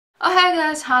Oh hey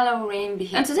guys, hello, Rainby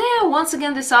here. And today I once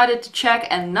again decided to check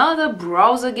another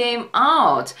browser game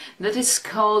out that is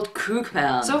called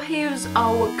Crookman. So here's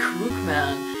our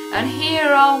Crookman, and here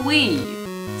are we.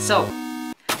 So,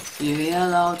 you hear a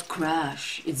loud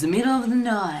crash, it's the middle of the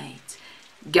night,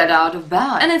 get out of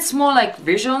bed. And it's more like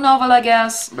visual novel, I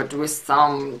guess, but with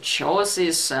some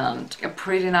choices and a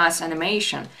pretty nice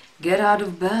animation. Get out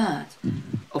of bed.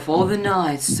 Of all the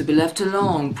nights to be left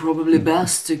alone, probably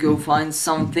best to go find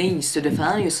some things to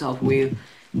defend yourself with.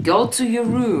 Go to your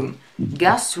room,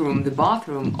 guest room, the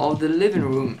bathroom, or the living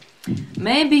room.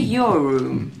 Maybe your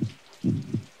room.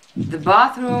 The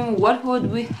bathroom, what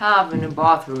would we have in a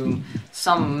bathroom?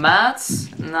 Some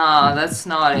mats? No, that's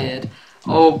not it.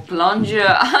 Oh, plunger?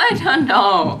 I don't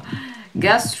know.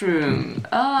 Guest room?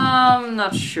 I'm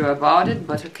not sure about it,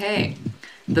 but okay.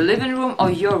 The living room or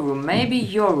your room? Maybe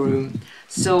your room.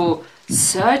 So,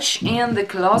 search in the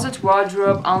closet,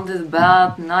 wardrobe, under the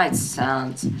bed,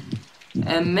 nightstand.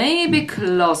 Maybe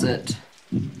closet.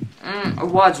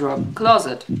 Wardrobe,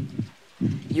 closet.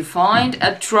 You find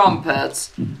a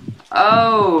trumpet.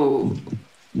 Oh.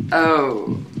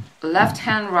 Left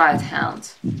hand, right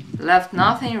hand. Left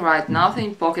nothing, right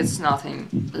nothing, pockets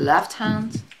nothing. Left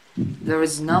hand? There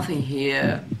is nothing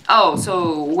here. Oh,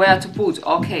 so where to put?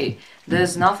 Okay,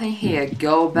 there's nothing here.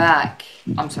 Go back.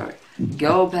 I'm sorry.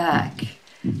 Go back.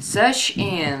 Search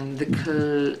in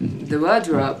the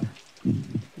wardrobe.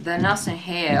 There's nothing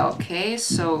here. Okay,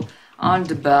 so on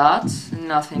the bed,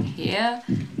 nothing here.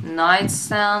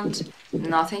 Nightstand,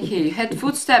 nothing here. You heard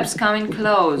footsteps coming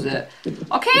closer.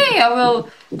 Okay, I will,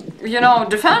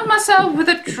 defend myself with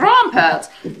a trumpet.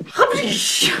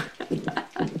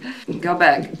 Go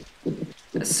back.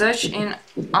 Search in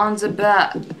on the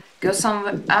bed. Go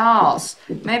somewhere else.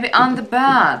 Maybe on the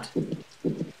bed.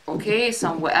 Okay,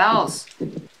 somewhere else.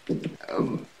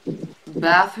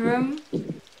 Bathroom.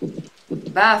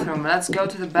 Bathroom. Let's go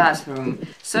to the bathroom.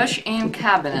 Search in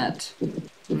cabinet.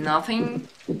 Nothing.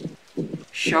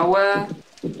 Shower.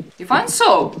 You find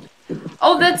soap.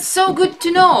 Oh, that's so good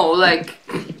to know. Like,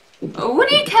 would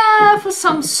you care for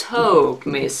some soap,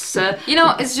 miss?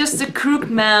 It's just a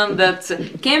Crookman that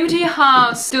came to your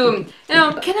house to,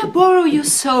 can I borrow your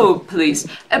soap, please?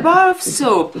 A bar of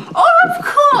soap. Oh, of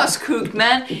course,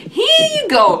 Crookman. Here you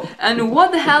go. And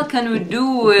what the hell can we do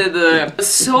with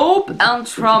soap and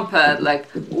trumpet? Like,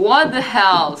 what the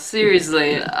hell?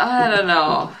 Seriously, I don't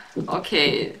know.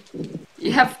 Okay,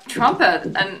 you have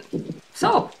trumpet and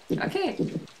soap. Okay.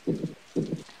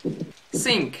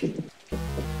 Sink.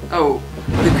 Oh,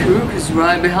 the crook is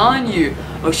right behind you.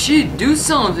 Oh shit, do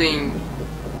something.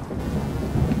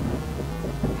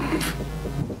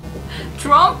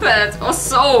 Trumpet or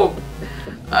soap?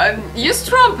 Use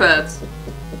trumpet.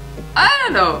 I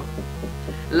don't know.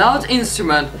 Loud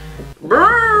instrument.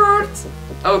 Bird.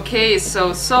 Okay,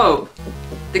 so soap.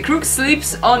 The crook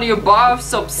sleeps on your bar of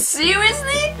soap.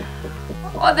 Seriously?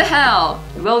 What the hell?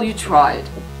 Well, you tried.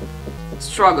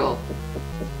 Struggle.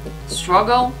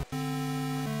 Struggle?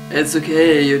 It's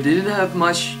okay, you didn't have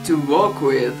much to work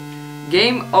with.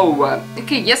 Game over.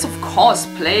 Okay, yes, of course,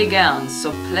 play again.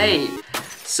 So play.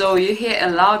 So you hear a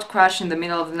loud crash in the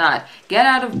middle of the night. Get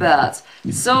out of bed.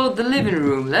 So the living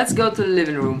room. Let's go to the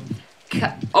living room.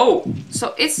 Oh,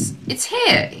 so it's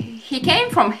here. He came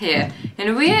from here.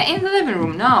 And we're in the living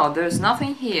room now. There's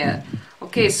nothing here.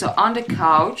 Okay, so on the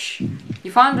couch,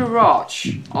 you find a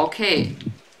roach. Okay.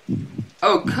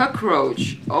 Oh,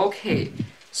 cockroach. Okay.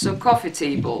 So coffee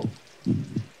table.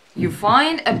 You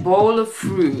find a bowl of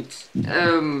fruit.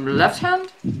 Left hand?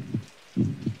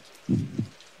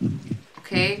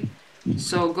 Okay.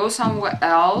 So go somewhere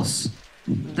else.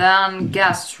 Then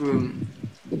guest room.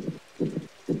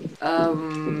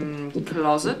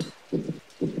 Closet.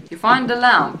 You find the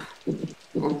lamp.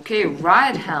 Okay,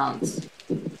 right hand.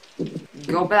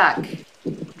 Go back.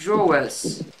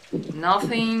 Drawers.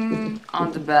 Nothing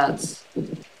on the beds.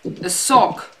 A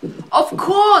sock. Of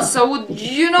course, I would,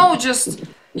 just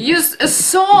use a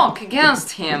sock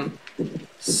against him.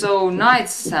 So,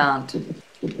 nightstand.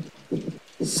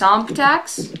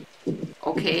 Thumbtacks.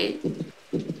 Okay.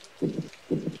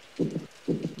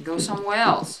 Go somewhere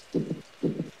else.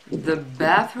 The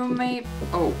bathroom maybe?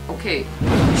 Oh, okay.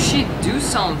 Shit, do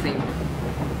something.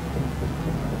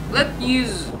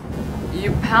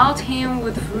 You pelt him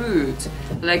with fruit,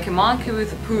 like a monkey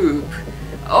with poop.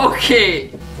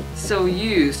 Okay. So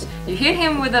you hit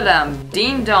him with a lamp,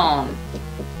 ding dong,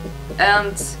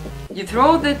 and you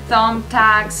throw the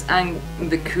thumbtacks and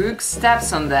the crook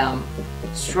steps on them.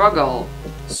 Struggle.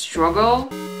 Struggle.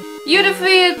 You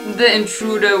defeat the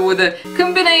intruder with a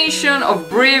combination of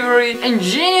bravery,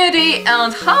 ingenuity,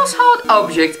 and household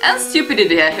objects and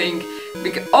stupidity, I think.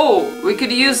 Oh, we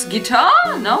could use guitar?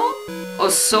 No? Or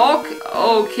sock?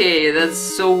 Okay, that's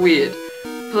so weird.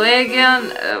 Play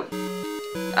again?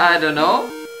 I don't know.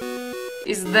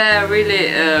 Is there really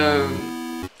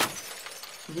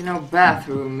you know,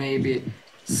 bathroom maybe?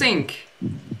 Sink.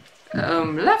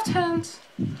 Left hand?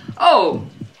 Oh,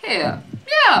 here.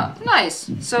 Yeah,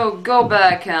 nice. So go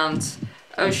back and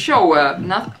shower.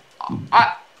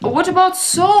 What about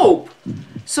soap?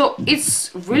 So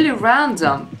it's really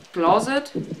random.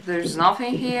 Closet, there's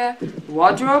nothing here.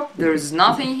 Wardrobe, there's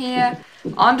nothing here.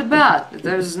 On the bed,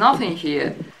 there's nothing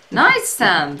here.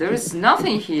 Nightstand, there's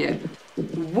nothing here.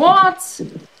 What?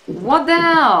 What the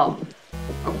hell?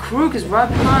 A crook is right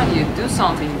behind you. Do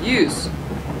something. Use.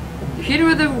 You hit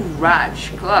with a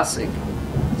ratch. Classic.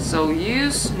 So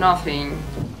use nothing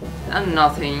and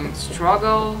nothing.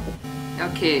 Struggle.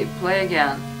 Okay, play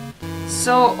again.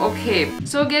 So, okay.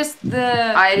 So I guess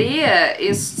the idea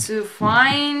is to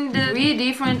find 3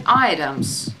 different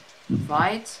items.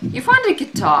 Right? You find a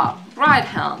guitar. Right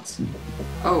hand.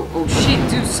 Oh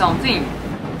shit, do something.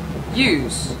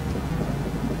 Use.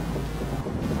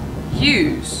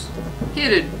 Use.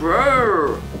 Hit it,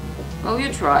 bro. Well,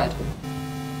 you tried.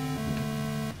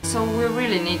 So we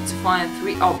really need to find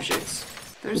 3 objects.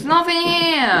 There's nothing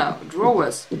here.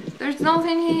 Drawers. There's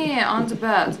nothing here on the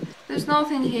bed. There's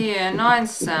nothing here.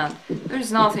 Nightstand.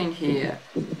 There's nothing here.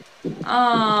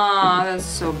 Ah, that's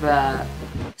so bad.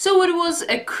 So it was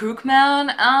a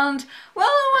Crookman, and well,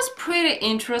 it was pretty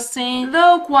interesting,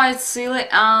 though quite silly,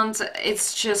 and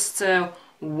it's just a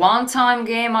one-time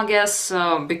game, I guess,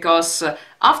 because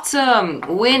after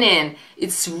winning,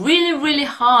 it's really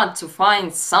hard to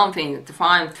find something, to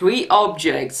find 3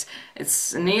 objects.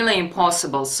 It's nearly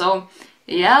impossible. So,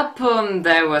 yep,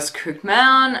 there was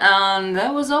Crookman, and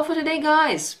that was all for today,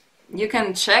 guys. You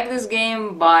can check this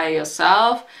game by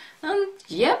yourself, and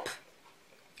yep,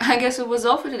 I guess it was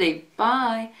all for today.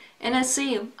 Bye, and I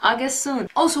see you, I guess, soon.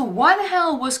 Also, why the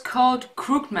hell was called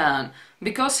Crookman?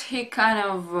 Because he kind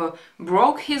of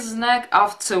broke his neck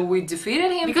after we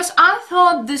defeated him? Because I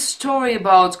thought this story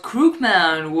about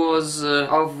Crookman was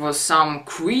of some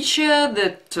creature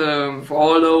that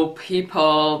follow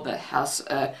people, that has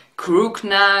a crook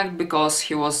neck because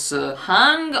he was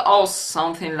hung or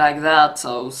something like that,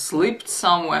 or slipped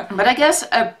somewhere. But I guess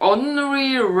an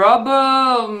ordinary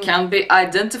robber can be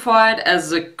identified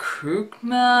as a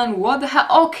Crookman. What the hell?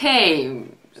 Okay,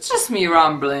 it's just me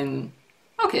rambling.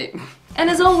 Okay. And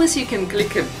as always, you can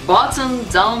click a button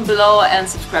down below and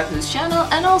subscribe to this channel,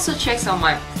 and also check some of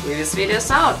my previous videos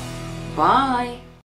out. Bye!